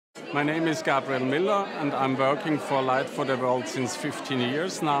My name is Gabriel Muller and I'm working for Light for the World since 15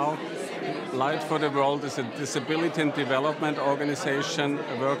 years now. Light for the World is a disability and development organization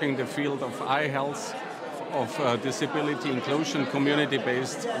working in the field of eye health, of disability inclusion,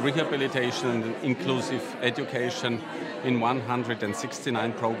 community-based rehabilitation and inclusive education in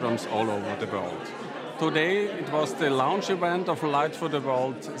 169 programs all over the world. Today it was the launch event of Light for the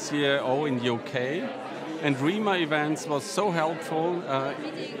World CAO in UK, and Rima events was so helpful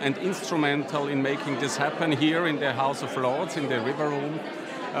and instrumental in making this happen here in the House of Lords, in the River Room,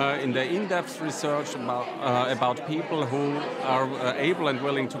 in the in-depth research about people who are able and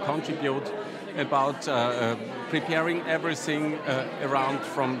willing to contribute, about preparing everything around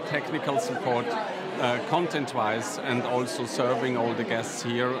from technical support, content-wise, and also serving all the guests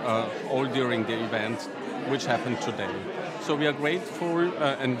here all during the event, which happened today. So we are grateful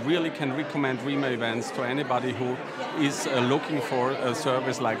and really can recommend Rima events to anybody who is looking for a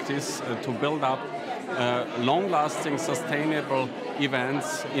service like this to build up long-lasting, sustainable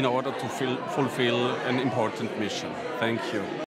events in order to fulfill an important mission. Thank you.